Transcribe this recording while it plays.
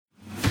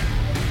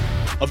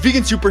A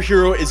vegan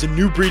superhero is a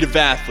new breed of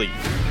athlete.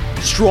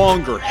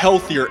 Stronger,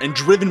 healthier, and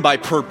driven by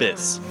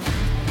purpose.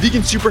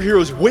 Vegan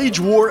superheroes wage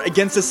war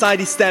against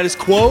society's status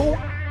quo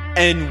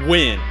and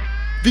win.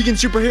 Vegan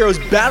superheroes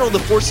battle the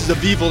forces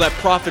of evil that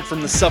profit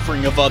from the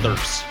suffering of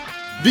others.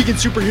 Vegan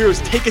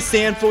superheroes take a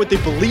stand for what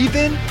they believe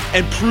in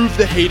and prove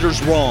the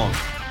haters wrong.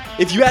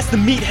 If you ask the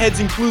meatheads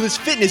and clueless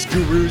fitness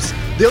gurus,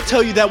 they'll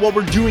tell you that what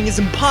we're doing is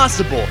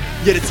impossible,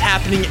 yet it's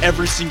happening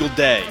every single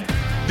day.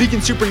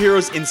 Vegan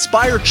superheroes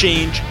inspire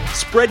change,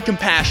 spread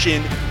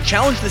compassion,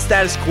 challenge the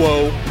status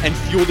quo, and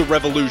fuel the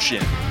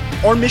revolution.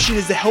 Our mission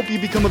is to help you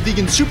become a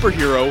vegan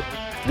superhero.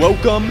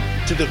 Welcome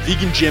to the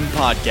Vegan Gym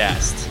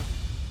Podcast.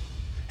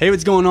 Hey,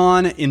 what's going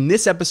on? In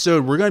this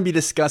episode, we're going to be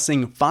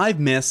discussing 5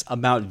 myths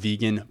about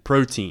vegan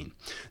protein.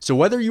 So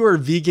whether you are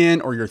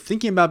vegan or you're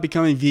thinking about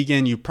becoming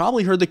vegan, you've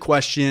probably heard the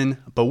question,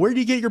 but where do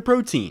you get your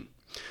protein?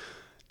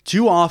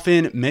 Too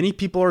often, many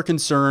people are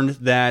concerned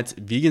that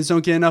vegans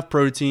don't get enough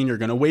protein, you're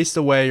going to waste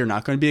away, you're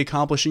not going to be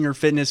accomplishing your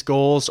fitness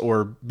goals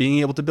or being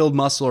able to build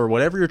muscle or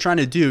whatever you're trying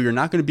to do, you're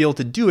not going to be able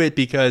to do it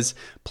because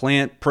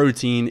plant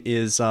protein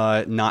is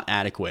not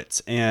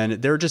adequate. And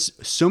there are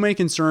just so many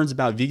concerns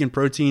about vegan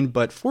protein,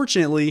 but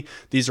fortunately,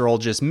 these are all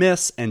just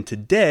myths. And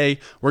today,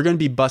 we're going to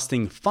be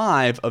busting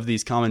 5 of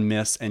these common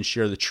myths and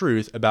share the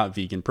truth about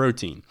vegan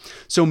protein.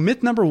 So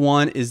myth number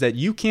 1 is that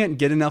you can't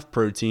get enough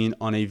protein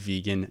on a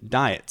vegan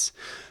diet.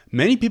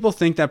 Many people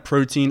think that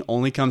protein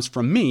only comes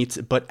from meat,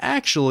 but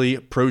actually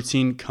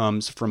protein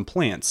comes from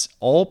plants.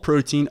 All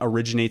protein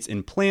originates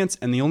in plants,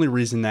 and the only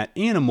reason that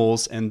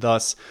animals and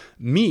thus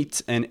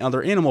meat and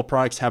other animal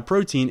products have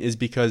protein is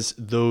because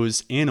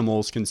those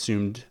animals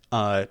consumed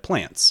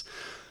plants.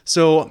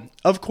 So,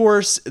 of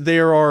course,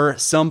 there are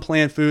some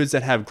plant foods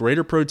that have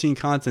greater protein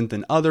content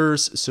than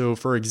others. So,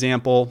 for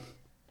example,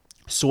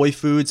 soy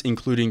foods,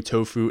 including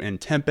tofu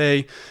and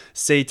tempeh,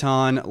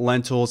 seitan,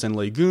 lentils, and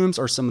legumes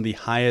are some of the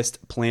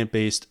highest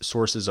plant-based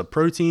sources of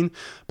protein.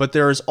 But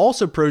there is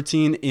also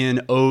protein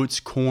in oats,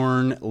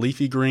 corn,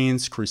 leafy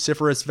greens,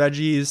 cruciferous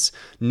veggies,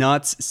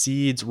 nuts,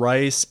 seeds,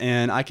 rice,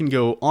 and I can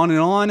go on and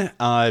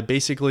on.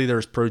 Basically,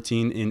 there's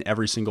protein in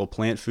every single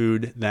plant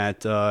food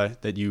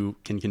that you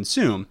can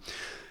consume.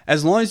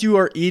 As long as you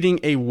are eating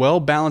a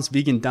well-balanced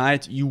vegan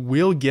diet, you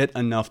will get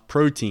enough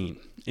protein.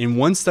 In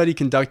one study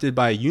conducted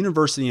by a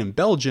university in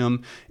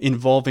Belgium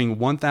involving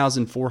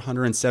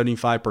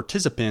 1,475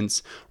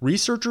 participants,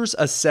 researchers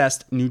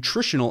assessed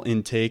nutritional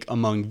intake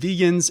among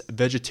vegans,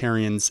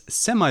 vegetarians,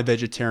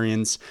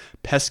 semi-vegetarians,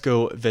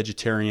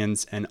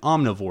 pesco-vegetarians, and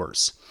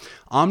omnivores.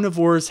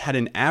 Omnivores had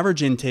an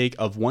average intake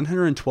of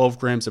 112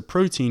 grams of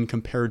protein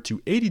compared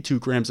to 82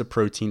 grams of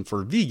protein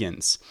for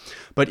vegans.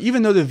 But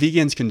even though the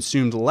vegans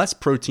consumed less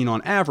protein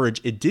on average,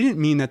 it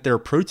didn't mean that their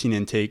protein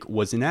intake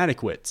was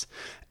inadequate.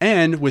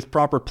 And with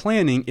proper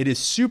planning, it is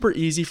super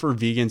easy for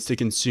vegans to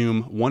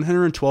consume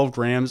 112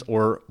 grams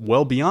or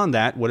well beyond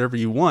that, whatever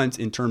you want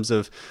in terms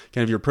of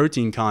kind of your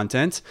protein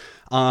content,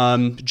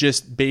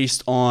 just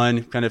based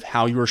on kind of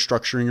how you are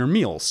structuring your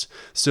meals.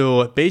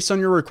 So based on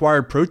your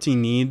required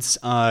protein needs,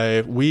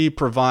 we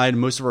provide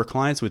most of our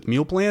clients with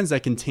meal plans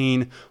that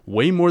contain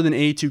way more than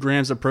 82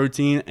 grams of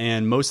protein,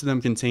 and most of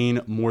them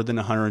contain more than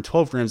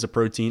 112 grams of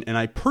protein. And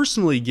I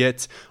personally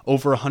get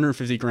over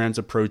 150 grams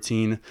of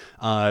protein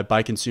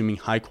by consuming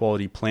high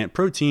quality plant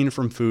protein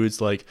from foods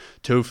like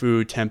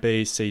tofu,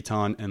 tempeh,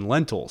 seitan, and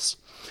lentils.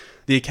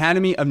 The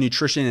Academy of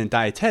Nutrition and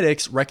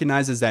Dietetics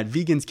recognizes that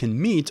vegans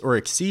can meet or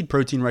exceed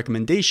protein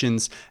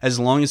recommendations as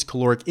long as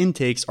caloric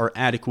intakes are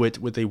adequate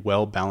with a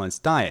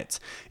well-balanced diet.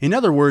 In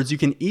other words, you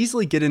can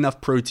easily get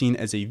enough protein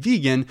as a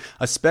vegan,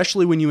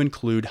 especially when you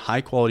include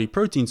high-quality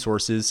protein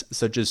sources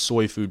such as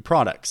soy food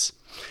products.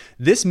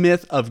 This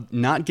myth of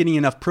not getting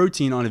enough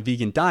protein on a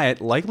vegan diet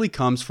likely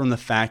comes from the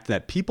fact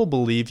that people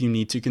believe you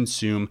need to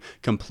consume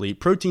complete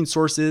protein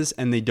sources,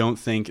 and they don't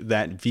think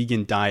that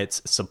vegan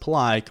diets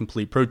supply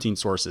complete protein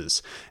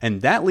sources.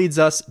 And that leads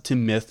us to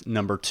myth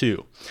number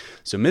 2.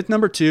 So myth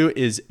number 2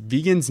 is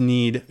vegans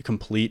need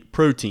complete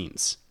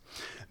proteins.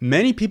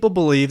 Many people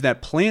believe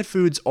that plant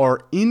foods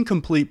are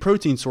incomplete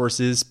protein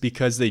sources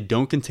because they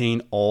don't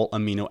contain all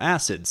amino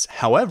acids.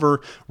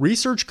 However,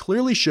 research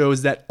clearly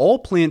shows that all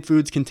plant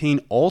foods contain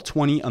all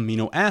 20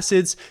 amino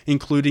acids,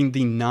 including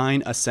the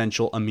 9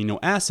 essential amino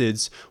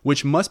acids,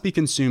 which must be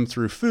consumed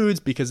through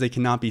foods because they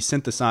cannot be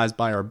synthesized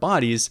by our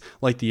bodies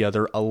like the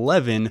other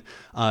 11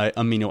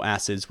 amino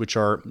acids, which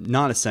are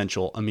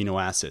non-essential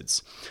amino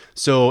acids.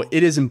 So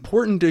it is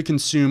important to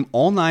consume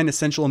all 9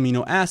 essential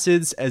amino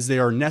acids as they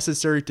are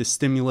necessary to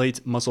stimulate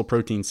muscle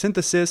protein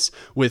synthesis,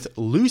 with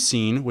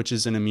leucine, which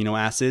is an amino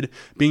acid,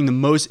 being the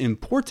most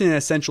important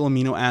essential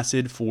amino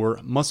acid for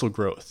muscle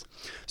growth.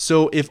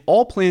 So if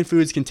all plant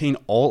foods contain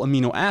all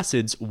amino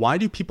acids, why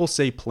do people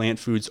say plant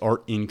foods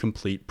are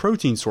incomplete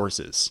protein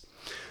sources?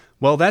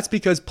 Well, that's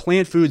because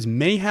plant foods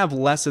may have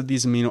less of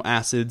these amino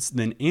acids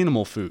than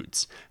animal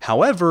foods.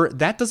 However,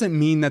 that doesn't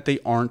mean that they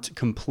aren't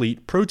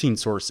complete protein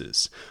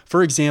sources.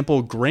 For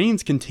example,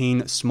 grains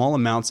contain small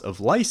amounts of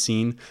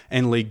lysine,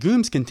 and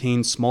legumes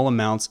contain small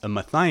amounts of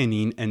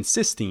methionine and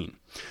cysteine.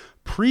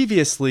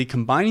 Previously,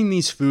 combining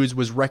these foods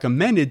was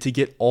recommended to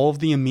get all of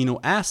the amino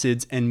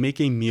acids and make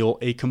a meal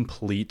a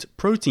complete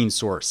protein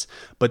source,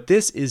 but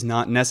this is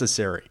not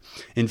necessary.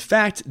 In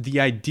fact, the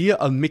idea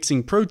of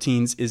mixing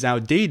proteins is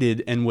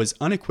outdated and was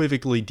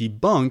unequivocally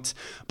debunked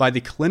by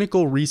the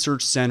Clinical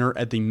Research Center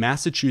at the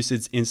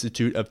Massachusetts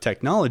Institute of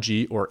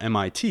Technology, or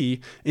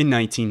MIT, in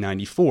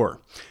 1994.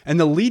 And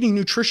the leading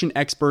nutrition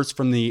experts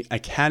from the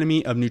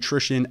Academy of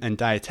Nutrition and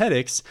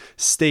Dietetics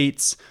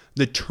states,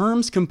 "The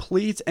terms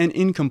complete and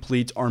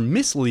incomplete are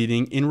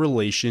misleading in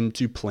relation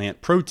to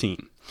plant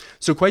protein."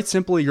 So quite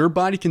simply, your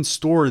body can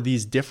store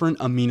these different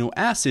amino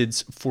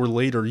acids for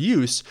later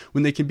use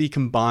when they can be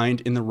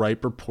combined in the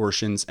right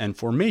proportions and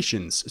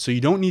formations. So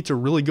you don't need to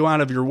really go out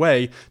of your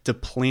way to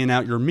plan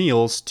out your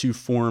meals to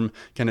form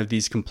kind of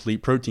these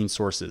complete protein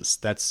sources.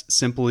 That's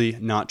simply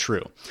not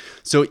true.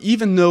 So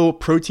even though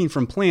protein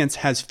from plants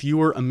has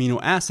fewer amino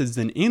acids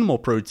than animal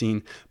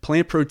protein,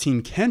 plant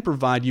protein can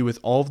provide you with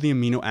all of the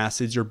amino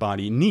acids your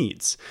body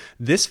needs.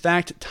 This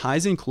fact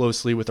ties in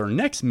closely with our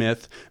next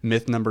myth,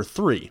 myth number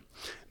 3.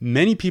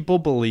 Many people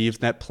believe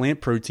that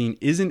plant protein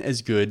isn't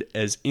as good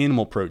as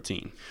animal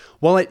protein.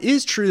 While it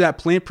is true that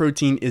plant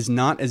protein is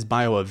not as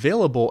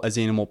bioavailable as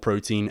animal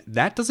protein,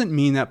 that doesn't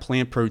mean that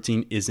plant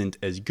protein isn't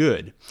as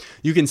good.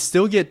 You can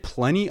still get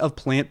plenty of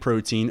plant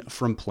protein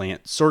from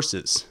plant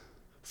sources.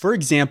 For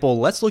example,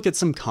 let's look at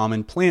some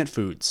common plant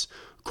foods: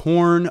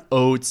 corn,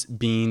 oats,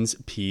 beans,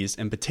 peas,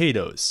 and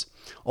potatoes.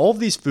 All of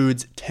these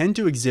foods tend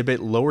to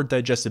exhibit lower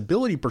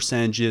digestibility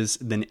percentages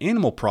than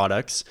animal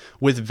products,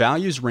 with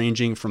values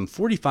ranging from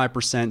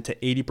 45% to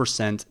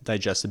 80%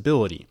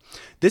 digestibility.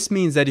 This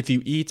means that if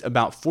you eat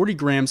about 40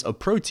 grams of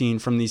protein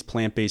from these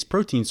plant-based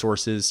protein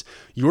sources,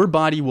 your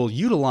body will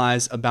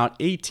utilize about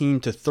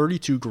 18 to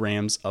 32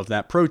 grams of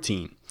that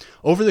protein.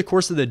 Over the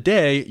course of the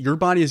day, your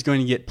body is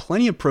going to get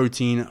plenty of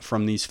protein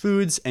from these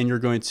foods, and you're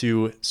going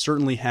to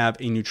certainly have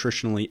a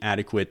nutritionally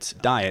adequate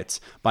diet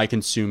by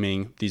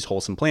consuming these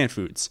wholesome plant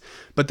foods.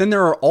 But then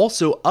there are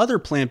also other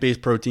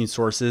plant-based protein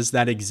sources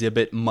that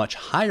exhibit much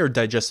higher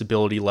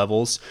digestibility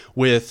levels,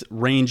 with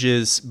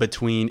ranges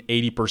between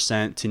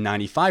 80% to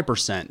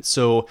 95%.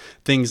 So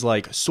things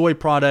like soy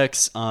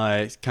products,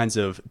 kinds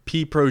of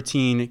pea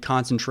protein,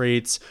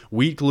 concentrates,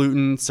 wheat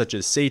gluten, such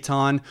as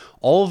seitan,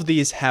 all of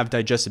these have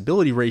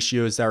digestibility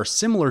ratios that are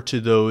similar to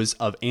those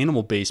of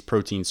animal-based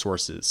protein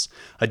sources.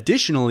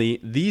 Additionally,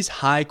 these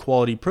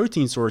high-quality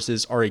protein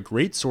sources are a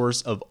great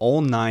source of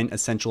all 9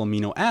 essential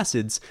amino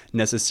acids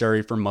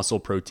necessary for muscle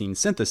protein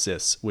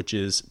synthesis, which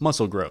is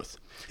muscle growth.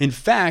 In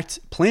fact,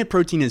 plant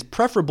protein is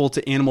preferable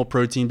to animal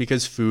protein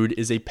because food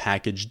is a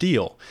package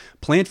deal.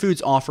 Plant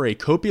foods offer a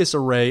copious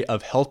array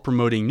of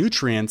health-promoting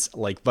nutrients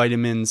like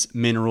vitamins,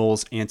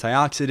 minerals,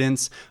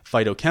 antioxidants,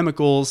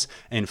 phytochemicals,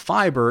 and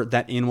fiber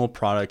that animal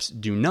products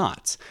do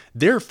not.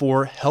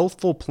 Therefore,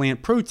 healthful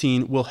plant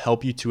protein will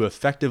help you to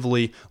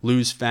effectively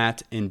lose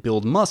fat and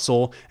build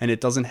muscle, and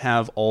it doesn't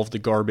have all of the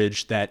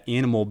garbage that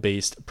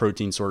animal-based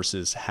protein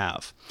sources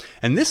have.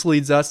 And this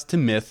leads us to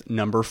myth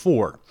number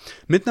 4.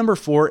 Myth number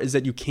 4 is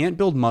that you can't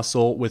build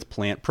muscle with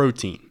plant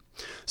protein.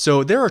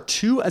 So there are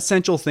 2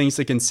 essential things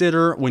to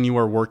consider when you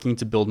are working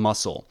to build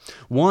muscle.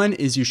 One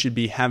is you should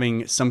be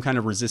having some kind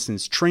of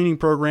resistance training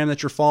program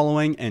that you're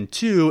following, and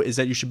 2 is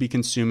that you should be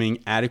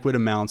consuming adequate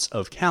amounts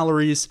of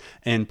calories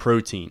and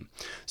protein.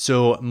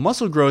 So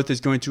muscle growth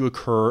is going to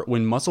occur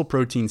when muscle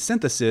protein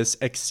synthesis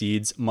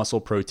exceeds muscle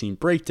protein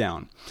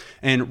breakdown.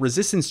 And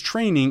resistance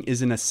training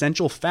is an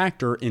essential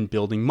factor in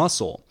building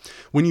muscle.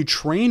 When you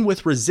train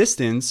with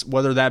resistance,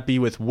 whether that be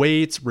with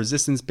weights,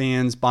 resistance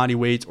bands, body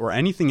weight, or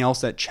anything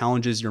else that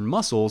challenges your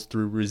muscles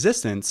through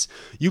resistance,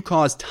 you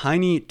cause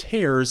tiny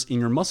tears in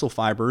your muscle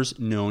fibers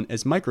known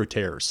as micro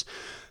tears.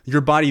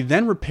 Your body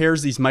then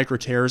repairs these micro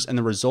tears, and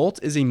the result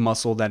is a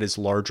muscle that is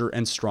larger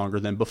and stronger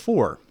than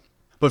before.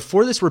 But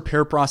for this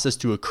repair process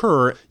to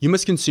occur, you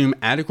must consume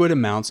adequate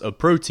amounts of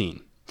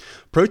protein.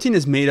 Protein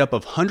is made up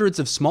of hundreds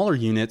of smaller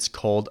units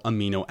called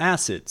amino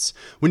acids.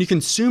 When you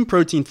consume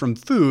protein from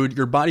food,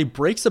 your body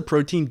breaks the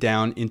protein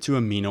down into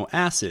amino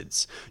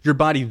acids. Your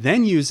body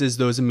then uses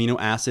those amino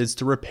acids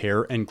to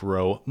repair and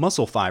grow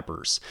muscle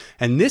fibers.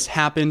 And this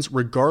happens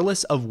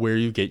regardless of where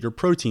you get your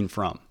protein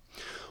from.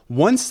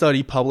 One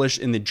study published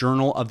in the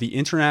Journal of the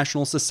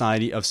International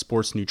Society of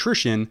Sports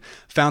Nutrition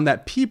found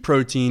that pea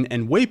protein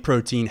and whey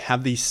protein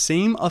have the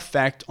same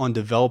effect on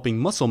developing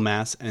muscle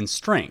mass and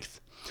strength.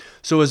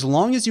 So as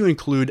long as you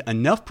include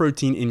enough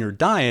protein in your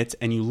diet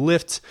and you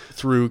lift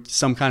through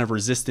some kind of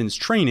resistance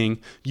training,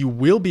 you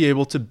will be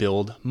able to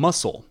build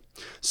muscle.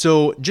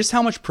 So just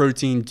how much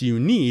protein do you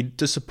need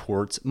to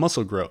support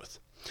muscle growth?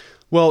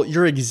 Well,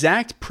 your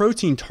exact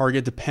protein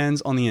target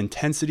depends on the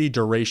intensity,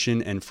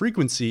 duration, and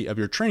frequency of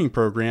your training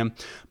program,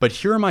 but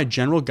here are my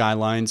general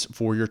guidelines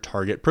for your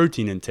target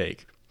protein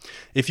intake.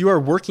 If you are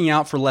working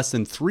out for less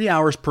than 3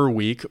 hours per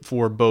week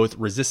for both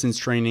resistance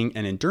training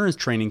and endurance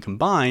training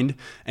combined,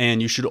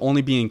 and you should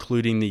only be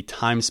including the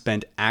time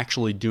spent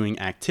actually doing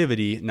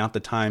activity, not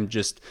the time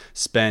just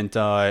spent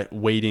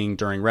waiting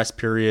during rest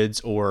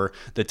periods or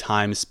the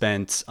time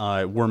spent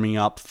warming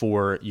up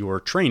for your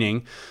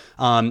training,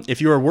 If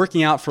you are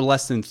working out for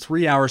less than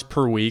 3 hours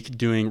per week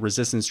doing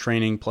resistance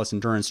training plus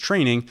endurance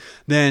training,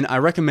 then I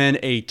recommend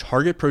a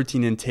target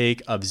protein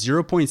intake of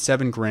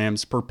 0.7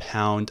 grams per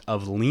pound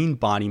of lean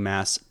body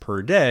mass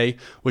per day,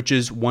 which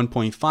is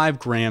 1.5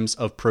 grams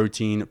of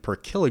protein per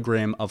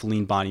kilogram of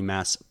lean body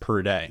mass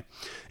per day.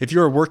 If you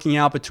are working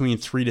out between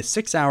 3 to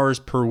 6 hours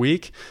per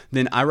week,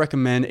 then I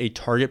recommend a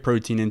target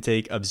protein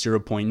intake of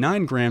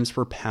 0.9 grams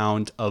per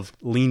pound of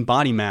lean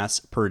body mass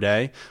per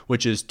day,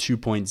 which is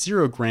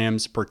 2.0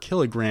 grams per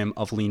kilogram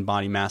of lean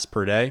body mass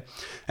per day.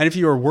 And if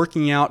you are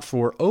working out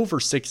for over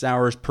 6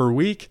 hours per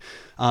week,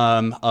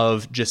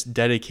 of just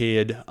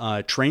dedicated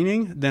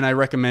training, then I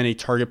recommend a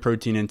target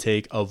protein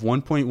intake of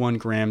 1.1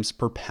 grams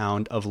per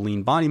pound of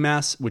lean body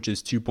mass, which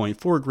is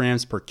 2.4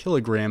 grams per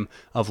kilogram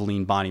of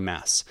lean body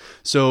mass.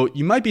 So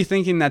you might be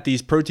thinking that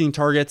these protein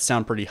targets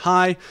sound pretty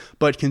high,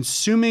 but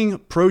consuming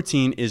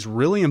protein is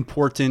really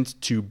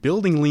important to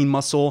building lean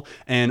muscle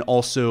and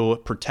also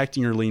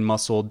protecting your lean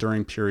muscle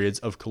during periods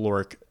of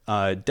caloric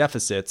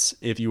deficits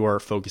if you are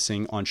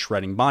focusing on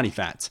shredding body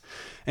fat.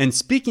 And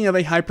speaking of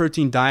a high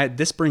protein diet,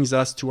 this brings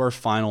us to our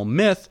final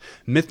myth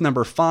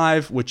number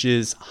 5, which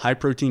is high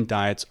protein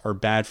diets are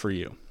bad for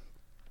you.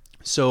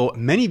 So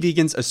many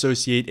vegans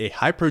associate a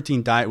high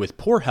protein diet with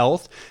poor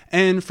health,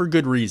 and for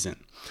good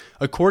reason.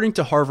 According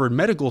to Harvard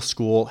Medical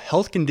School,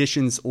 health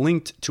conditions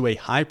linked to a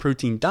high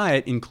protein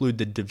diet include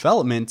the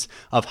development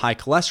of high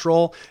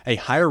cholesterol, a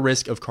higher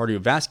risk of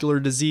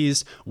cardiovascular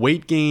disease,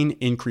 weight gain,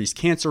 increased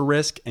cancer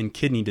risk, and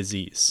kidney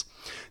disease.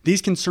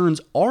 These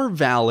concerns are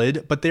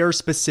valid, but they are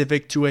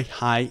specific to a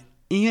high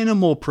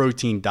animal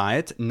protein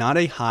diet, not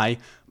a high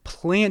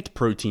plant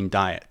protein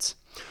diet.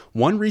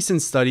 One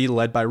recent study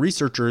led by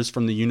researchers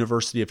from the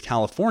University of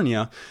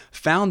California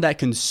found that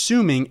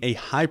consuming a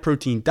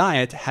high-protein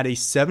diet had a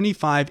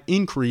 75%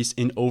 increase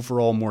in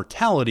overall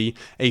mortality,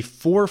 a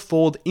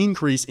 4-fold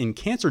increase in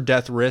cancer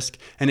death risk,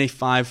 and a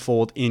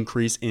 5-fold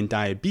increase in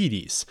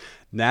diabetes.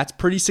 That's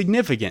pretty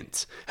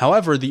significant.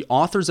 However, the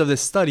authors of this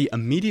study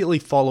immediately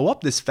follow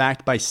up this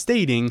fact by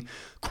stating,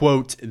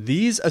 quote,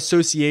 "These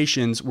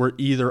associations were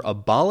either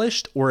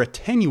abolished or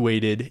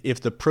attenuated if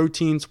the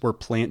proteins were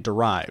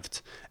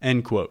plant-derived,"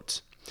 end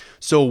quote.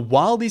 So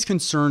while these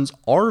concerns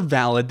are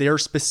valid, they are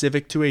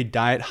specific to a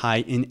diet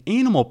high in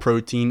animal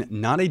protein,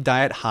 not a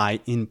diet high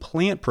in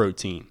plant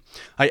protein.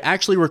 I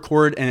actually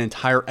recorded an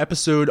entire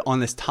episode on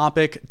this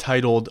topic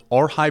titled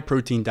 "Are High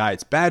Protein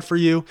Diets Bad for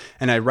You?"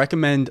 and I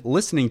recommend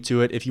listening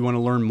to it if you want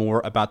to learn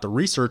more about the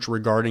research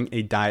regarding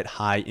a diet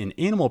high in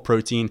animal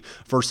protein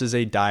versus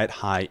a diet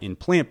high in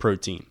plant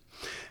protein.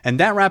 And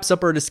that wraps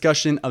up our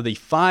discussion of the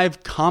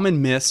 5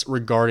 common myths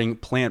regarding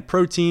plant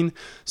protein.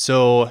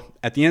 So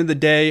at the end of the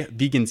day,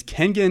 vegans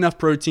can get enough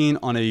protein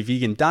on a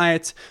vegan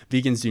diet.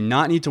 Vegans do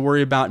not need to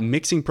worry about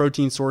mixing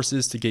protein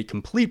sources to get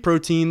complete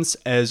proteins,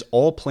 as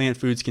all plant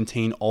foods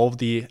contain all of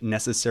the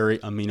necessary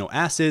amino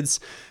acids.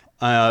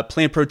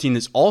 Plant protein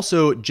is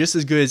also just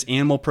as good as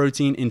animal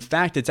protein. In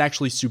fact, it's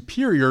actually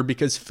superior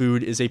because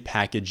food is a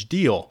package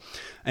deal.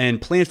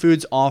 And plant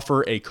foods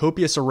offer a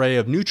copious array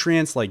of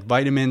nutrients like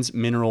vitamins,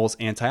 minerals,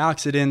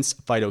 antioxidants,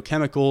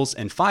 phytochemicals,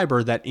 and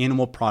fiber that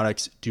animal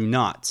products do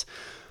not.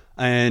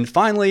 And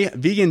finally,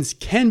 vegans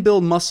can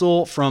build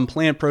muscle from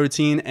plant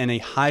protein, and a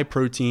high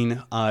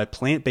protein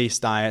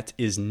plant-based diet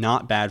is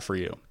not bad for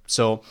you.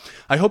 So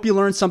I hope you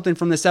learned something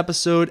from this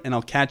episode, and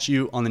I'll catch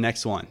you on the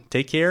next one.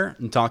 Take care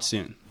and talk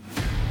soon.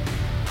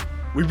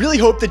 We really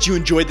hope that you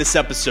enjoyed this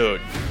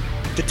episode.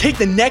 To take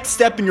the next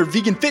step in your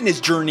vegan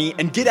fitness journey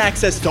and get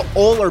access to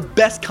all our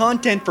best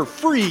content for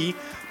free,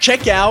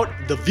 check out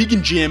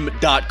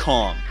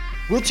thevegangym.com.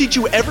 We'll teach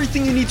you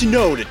everything you need to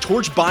know to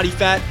torch body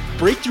fat,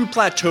 break through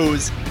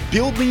plateaus,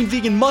 build lean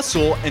vegan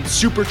muscle, and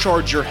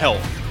supercharge your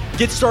health.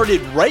 Get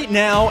started right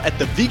now at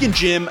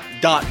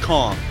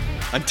thevegangym.com.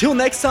 Until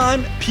next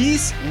time,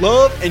 peace,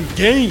 love, and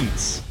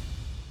gains.